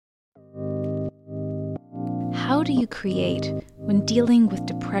how do you create when dealing with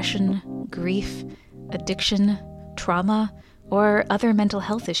depression, grief, addiction, trauma, or other mental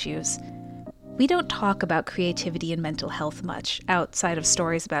health issues? We don't talk about creativity and mental health much, outside of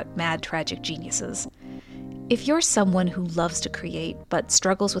stories about mad, tragic geniuses. If you're someone who loves to create but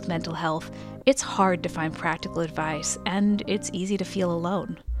struggles with mental health, it's hard to find practical advice, and it's easy to feel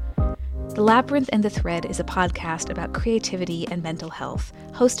alone. The Labyrinth and the Thread is a podcast about creativity and mental health,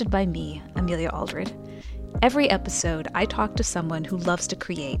 hosted by me, Amelia Aldred. Every episode, I talk to someone who loves to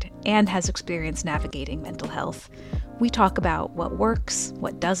create and has experience navigating mental health. We talk about what works,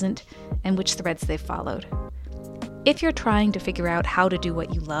 what doesn't, and which threads they've followed. If you're trying to figure out how to do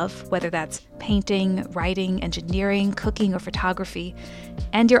what you love, whether that's painting, writing, engineering, cooking, or photography,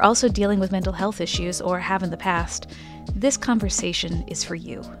 and you're also dealing with mental health issues or have in the past, this conversation is for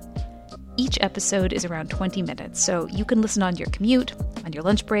you. Each episode is around 20 minutes, so you can listen on your commute, on your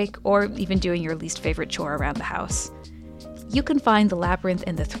lunch break, or even doing your least favorite chore around the house. You can find The Labyrinth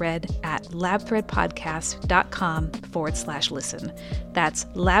and the Thread at labthreadpodcast.com/listen. That's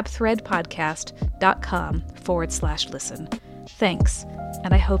labthreadpodcast.com/listen. Thanks,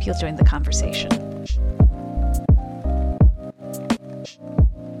 and I hope you'll join the conversation.